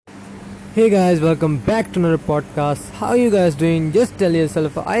Hey guys, welcome back to another podcast. How you guys doing? Just tell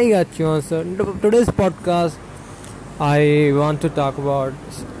yourself I got you answer. Today's podcast I want to talk about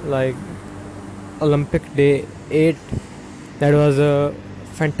like Olympic Day 8. That was a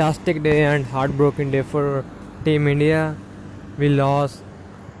fantastic day and heartbroken day for Team India. We lost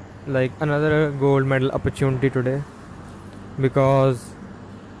like another gold medal opportunity today because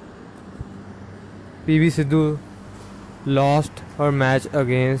PV Sidhu lost her match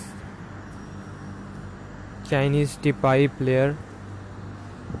against Chinese Tipai player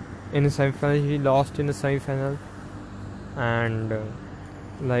in the semi-final. She lost in the semi-final, and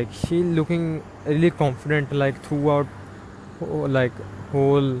like she looking really confident like throughout like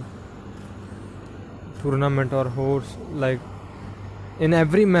whole tournament or whole like in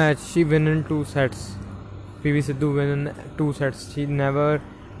every match she win in two sets. PV Sidhu win in two sets. She never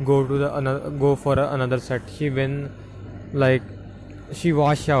go for another set. She win like she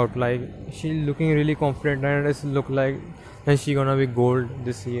wash out like she looking really confident and it's look like and she gonna be gold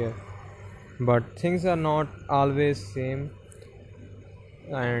this year. But things are not always same,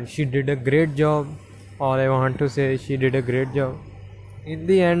 and she did a great job. All I want to say, she did a great job in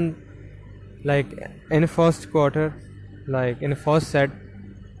the end. Like in first quarter, like in first set,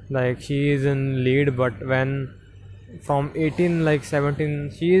 like she is in lead, but when from 18 like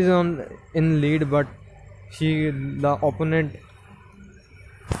 17 she is on in lead, but the opponent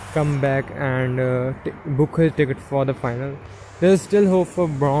come back and book his ticket for the final. There's still hope for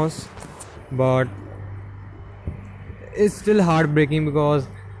bronze, but it's still heartbreaking because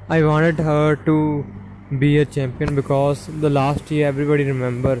I wanted her to be a champion, because the last year everybody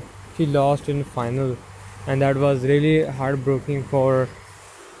remember she lost in final, and that was really heartbreaking for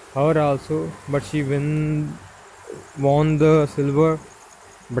her also. But she won the silver,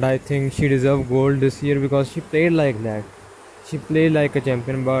 but I think she deserved gold this year because she played like that. She played like a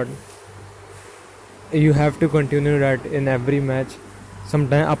champion, but you have to continue that in every match.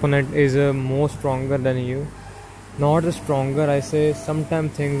 Sometimes opponent is more stronger than you, not stronger I say.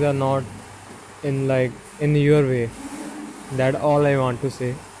 Sometimes things are not in like in your way. That all I want to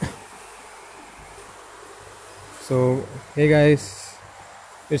say. So hey guys,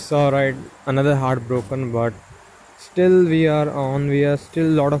 it's alright, another heartbroken, but still we are on. We are still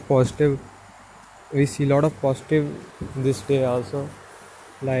a lot of positive. We see a lot of positive this day also,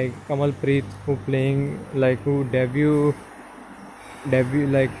 like Kamal Preet who playing like who debut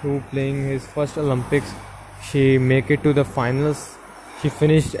like who playing his first Olympics. She make it to the finals. She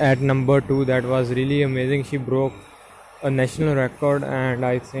finished at number 2. That was really amazing. She broke a national record, and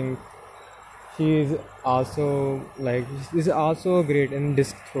I think she is also like is also great in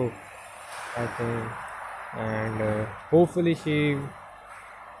disc throw, I think, and hopefully she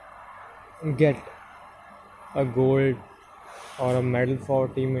get a gold or a medal for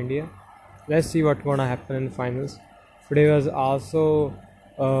Team India. Let's see what's gonna happen in the finals. Today was also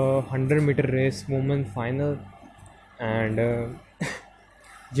a 100-meter race women final, and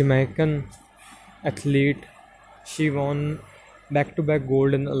Jamaican athlete, she won back-to-back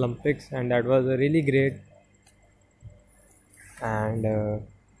gold in Olympics, and that was really great. And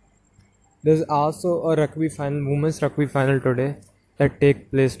there's also a rugby final, women's rugby final today that take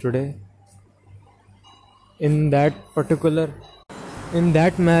place today. In that particular In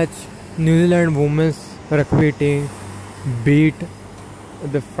that match, New Zealand women's rugby team beat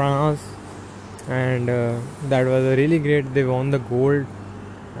the France, and that was really great. They won the gold,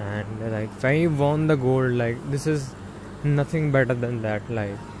 and like they won the gold. Like this is nothing better than that.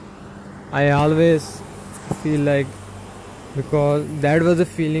 Like I always feel like, because that was a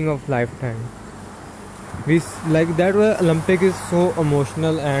feeling of lifetime. Like that was Olympic is so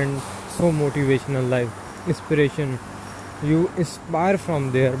emotional and so motivational. Like inspiration, you inspire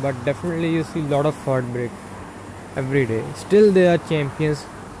from there, but definitely you see a lot of heartbreak every day. Still they are champions.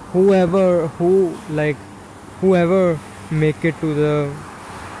 Whoever make it to the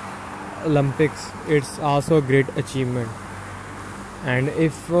Olympics, it's also a great achievement. And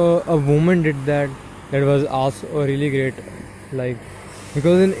if a woman did that, that was also a really great, like,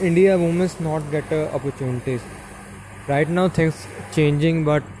 because in India women's not get opportunities right now. Things changing,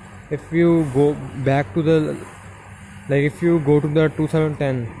 but if you go back to the if you go to the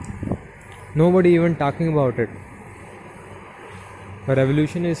 2010, nobody even talking about it.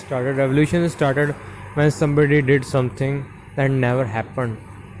 Revolution is started when somebody did something that never happened.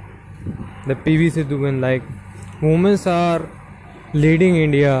 The PV Sidhu win, like women are leading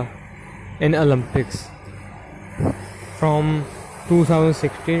India in Olympics from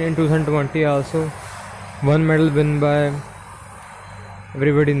 2016 and 2020 also. One medal win by,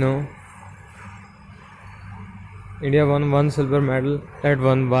 everybody know, India won one silver medal, that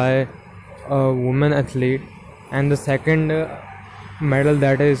won by a woman athlete, and the second medal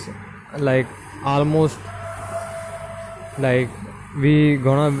that is like almost like we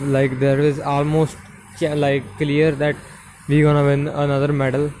gonna like there is almost like clear that we gonna win another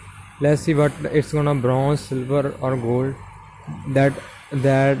medal. Let's see what it's gonna bronze, silver or gold.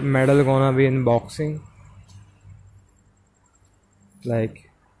 That medal gonna be in boxing. Like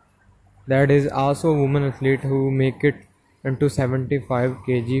that is also a woman athlete who make it into 75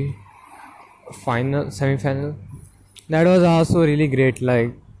 kg final semi-final. That was also really great.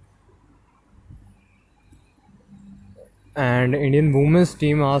 Like, and Indian women's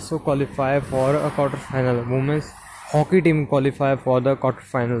team also qualify for a quarter-final. Women's hockey team qualify for the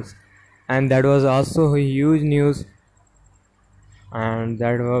quarter-finals, and that was also a huge news. And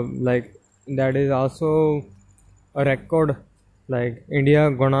that was like that is also a record. Like India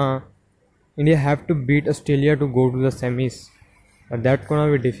have to beat Australia to go to the semis. That's gonna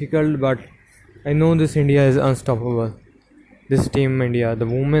be difficult, but I know this India is unstoppable. This team India, the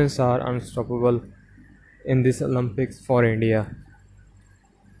women's are unstoppable in this Olympics for India.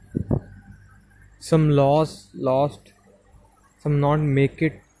 Some lost, some not make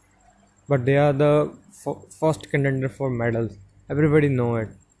it, but they are the first contender for medals. Everybody know it,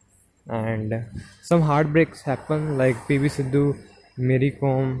 and some heartbreaks happen like PV Sidhu, Mary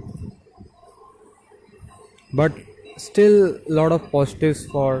Kom, but still a lot of positives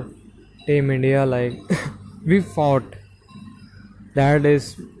for Team India. Like we fought, that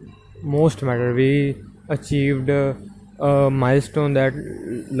is most matter. We achieved a milestone that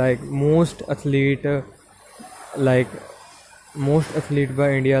like like most athlete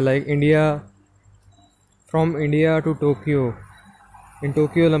by India, like India from India to Tokyo. In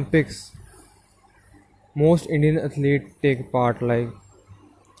Tokyo Olympics, most Indian athletes take part. Like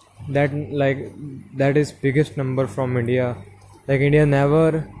that is biggest number from India. Like India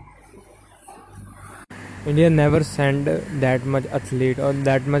never send that much athlete, or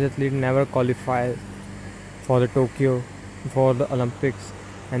that much athlete never qualify for the Tokyo, for the Olympics,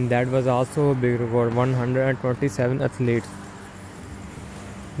 and that was also a big record. 127 athletes.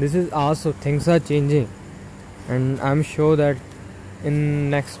 This is also things are changing, and I'm sure that in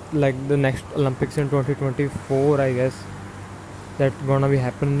the next Olympics in 2024, I guess that gonna be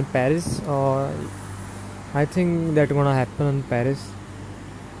happen in Paris, or I think that gonna happen in Paris.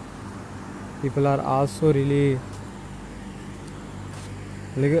 People are also really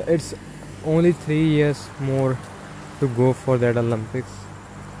like it's only 3 years more to go for that Olympics.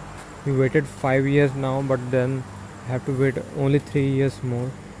 We waited 5 years now, but then have to wait only 3 years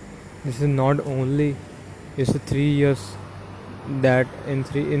more. This is not only it's 3 years that in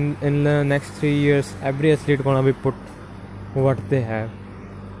the next 3 years every athlete gonna be put what they have.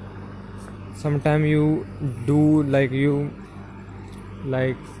 Sometimes you do like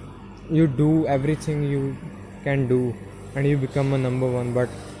you do everything you can do and you become a number one, but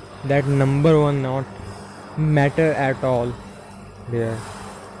that number one not matter at all there.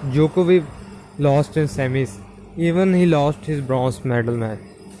 Djokovic lost in semis, even he lost his bronze medal match,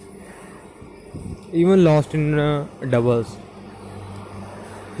 even lost in doubles.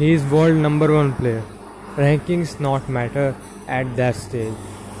 He is world number one player. Rankings not matter at that stage.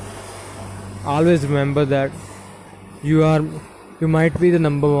 Always remember that you might be the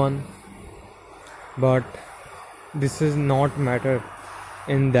number one, but this is not matter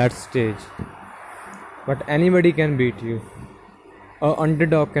in that stage. But anybody can beat you. A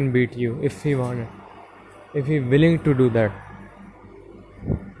underdog can beat you if he wanted, if he willing to do that.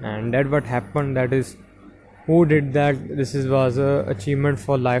 And that what happened. That is who did that. This was a achievement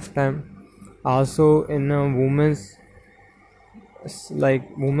for lifetime. Also in a women's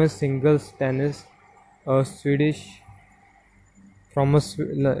singles tennis, a Swedish from a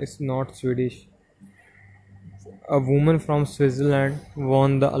it's not Swedish. A woman from Switzerland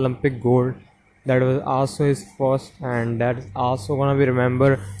won the Olympic gold. That was also his first, and that's also gonna be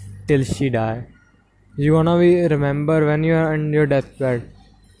remembered till she die. You gonna be remember when you are on your deathbed.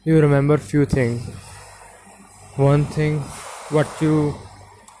 You remember few things. One thing, what you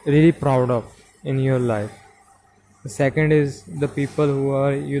really proud of in your life. The second is the people who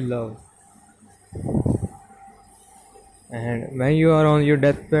are you love. And when you are on your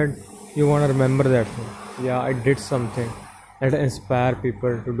deathbed, you wanna remember that thing. Yeah, I did something that inspire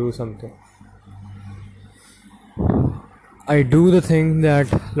people to do something. I do the thing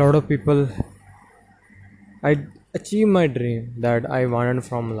that a lot of people. I achieved my dream that I wanted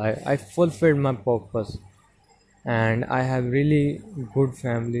from life. I fulfilled my purpose, and I have really good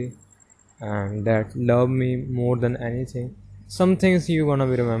family, and that love me more than anything. Some things you gonna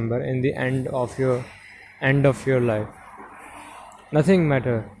be remember in the end of your life. Nothing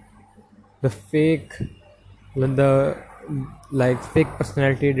matter. The the fake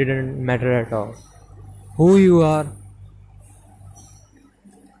personality didn't matter at all. Who you are,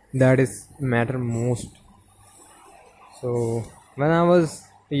 that is matter most. So when I was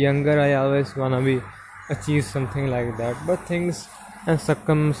younger, I always wanna be achieve something like that, but things and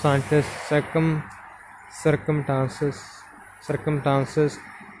circumstances circumstances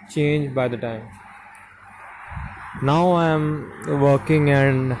change by the time. Now I am working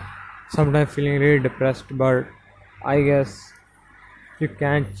and sometimes feeling really depressed, but I guess you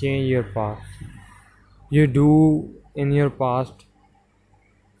can't change your past. You do in your past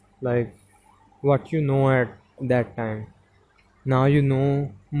like what you know at that time. Now you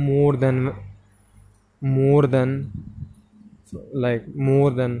know more than more than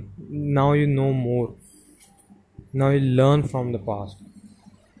now you know more. Now you learn from the past.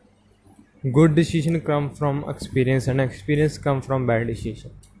 Good decision come from experience and experience come from bad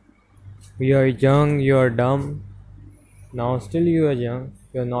decision. You are young, you are dumb. Now still you are young,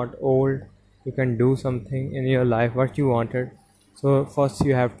 you are not old. You can do something in your life what you wanted. So first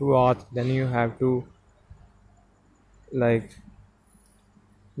you have to ask, then you have to like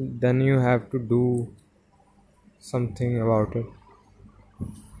then you have to do something about it.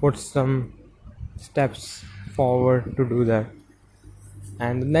 Put some steps forward to do that.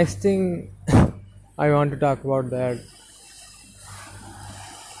 And the next thing I want to talk about that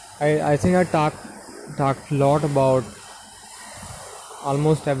I think I talked a lot about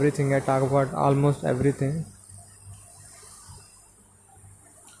almost everything. I talk about almost everything.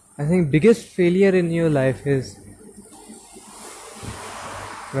 I think biggest failure in your life is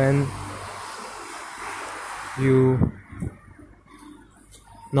when you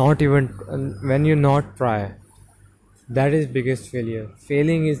not even when you not try. That is biggest failure.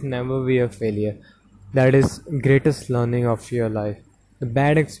 Failing is never be a failure. That is greatest learning of your life. The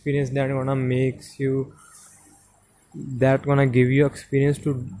bad experience that gonna give you experience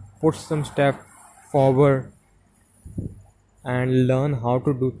to put some step forward and learn how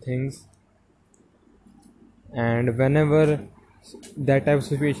to do things. And whenever that type of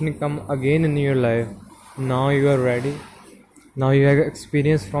situation come again in your life, now you are ready. Now you have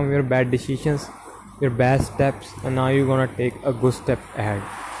experience from your bad decisions, your bad steps, and now you're gonna take a good step ahead.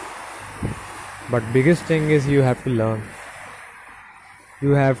 But biggest thing is you have to learn.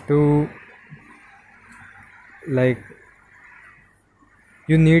 You have to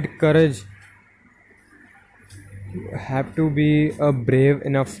you need courage. You have to be brave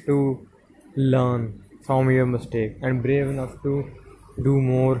enough to learn from your mistake and brave enough to do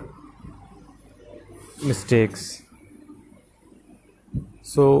more mistakes.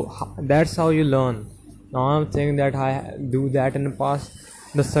 So that's how you learn. Now I'm saying that I do that in the past.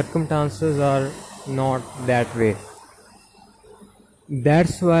 The circumstances are not that way.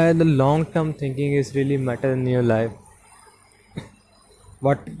 That's why the long-term thinking is really matter in your life.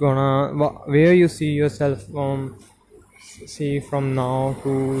 Where you see yourself from now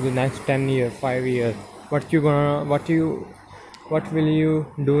to the next 10 years, 5 years. What will you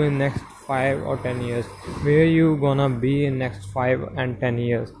do in next 5 or 10 years? Where you gonna be in next 5 and 10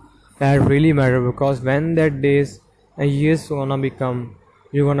 years? That really matter, because when that days and years gonna become,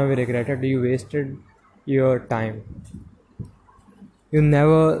 you're gonna be regretted. You wasted your time. You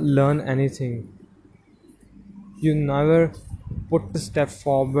never learn anything. You never put a step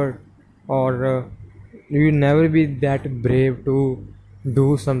forward, or you never be that brave to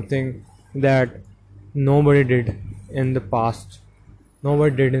do something that nobody did in the past.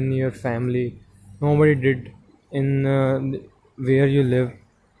 Nobody did in your family. Nobody did in where you live.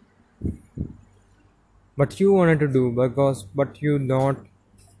 But you wanted to do but you don't.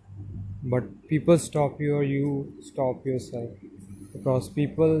 But people stop you, or you stop yourself, because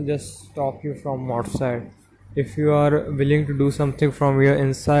people just stop you from outside. If you are willing to do something from your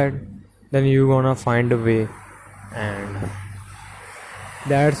inside, then you gonna find a way. And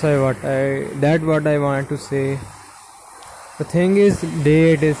that's what I wanted to say. The thing is,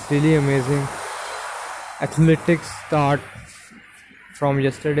 date is really amazing. Athletics start from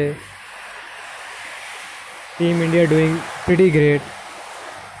yesterday. Team India doing pretty great,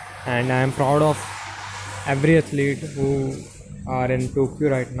 and I am proud of every athlete who are in Tokyo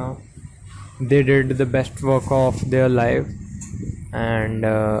right now. They did the best work of their life, and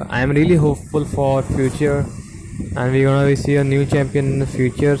I am really hopeful for future, and we're gonna see a new champion in the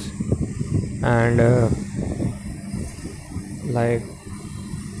futures. And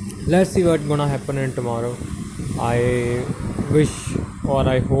let's see what's gonna happen in tomorrow. I wish, or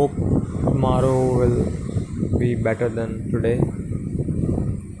I hope, tomorrow will be better than today.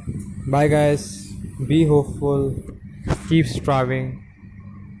 Bye guys, be hopeful, keep striving,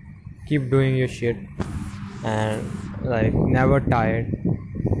 keep doing your shit, and like never tired,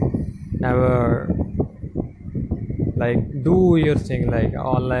 never, like do your thing. Like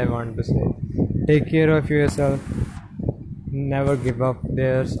all I want to say, take care of yourself, never give up.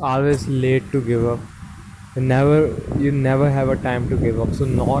 There's always late to give up. You never have a time to give up, so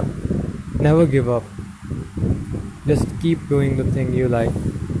not never give up. Just keep doing the thing you like.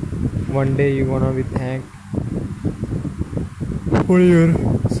 One day you're gonna be thanked for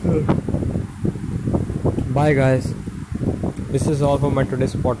yourself. Bye guys, this is all for my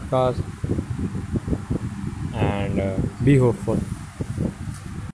today's podcast, and be hopeful.